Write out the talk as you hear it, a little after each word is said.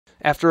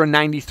After a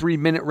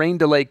 93-minute rain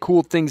delay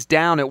cooled things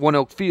down at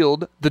ONEOK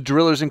Field, the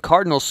Drillers and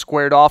Cardinals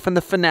squared off in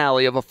the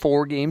finale of a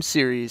 4-game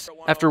series.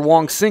 After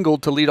Wong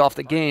singled to lead off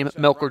the game,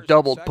 Melker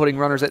doubled, putting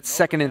runners at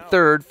second and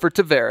third for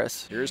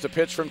Taveras. Here's the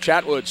pitch from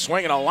Chatwood,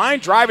 swinging a line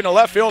drive into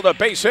left field, a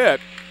base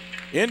hit.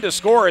 In to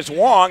score is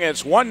Wong.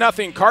 It's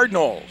 1-0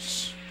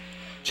 Cardinals.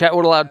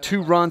 Chatwood allowed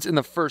 2 runs in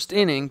the first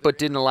inning, but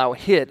didn't allow a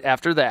hit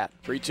after that.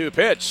 3-2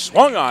 pitch,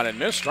 swung on and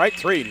missed, strike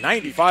 3,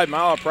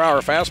 95-mile-per-hour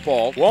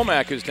fastball.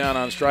 Womack is down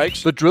on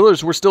strikes. The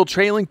Drillers were still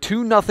trailing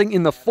 2-0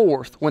 in the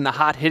fourth when the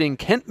hot-hitting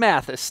Kent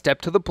Mathis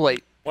stepped to the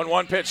plate.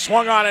 1-1 pitch,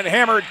 swung on and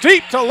hammered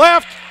deep to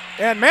left,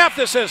 and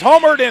Mathis has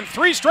homered in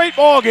 3 straight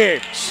ball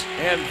games.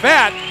 And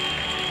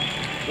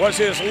that was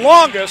his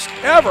longest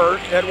ever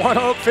at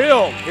ONEOK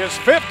Field, his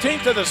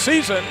 15th of the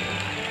season,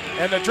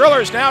 and the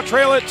Drillers now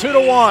trail it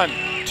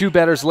 2-1. 2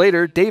 batters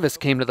later, Davis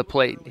came to the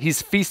plate.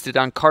 He's feasted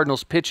on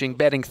Cardinals pitching,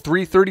 batting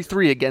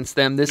 .333 against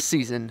them this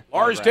season.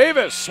 Lars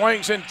Davis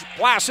swings and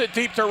blasts it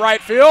deep to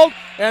right field,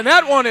 and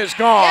that one is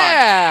gone.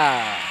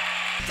 Yeah!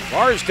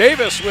 Lars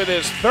Davis, with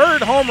his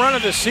 3rd home run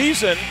of the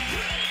season,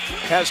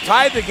 has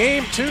tied the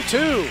game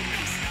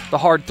 2-2. The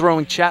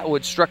hard-throwing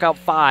Chatwood struck out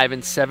 5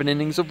 in 7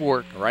 innings of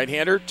work.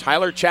 Right-hander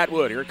Tyler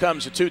Chatwood. Here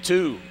comes the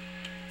 2-2.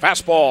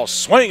 Fastball,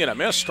 swing and a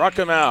miss, struck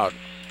him out.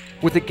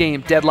 With the game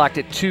deadlocked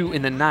at 2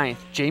 in the 9th,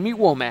 Jamie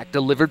Womack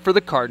delivered for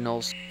the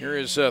Cardinals. Here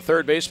is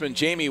third baseman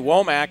Jamie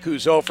Womack,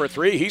 who's 0 for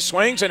 3. He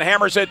swings and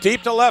hammers it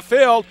deep to left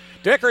field.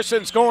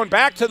 Dickerson's going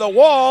back to the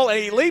wall,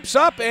 and he leaps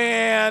up,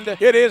 and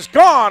it is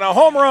gone, a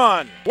home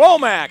run.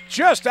 Womack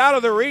just out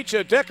of the reach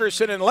of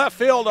Dickerson in left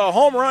field, a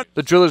home run.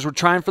 The Drillers were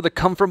trying for the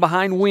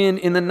come-from-behind win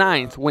in the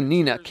 9th when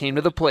Nina came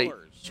to the plate.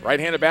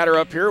 Right-handed batter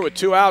up here with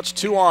 2 outs,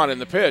 2 on in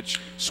the pitch.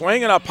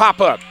 Swing and a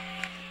pop-up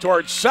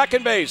towards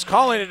second base,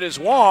 calling it is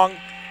Wong.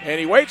 And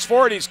he waits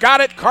for it. He's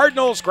got it.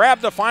 Cardinals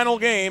grab the final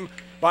game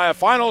by a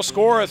final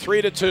score of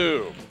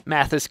 3-2.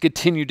 Mathis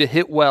continued to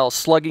hit well,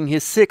 slugging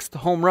his 6th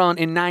home run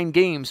in 9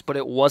 games, but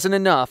it wasn't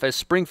enough as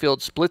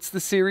Springfield splits the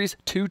series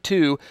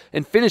 2-2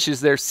 and finishes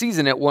their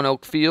season at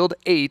ONEOK Field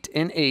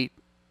 8-8.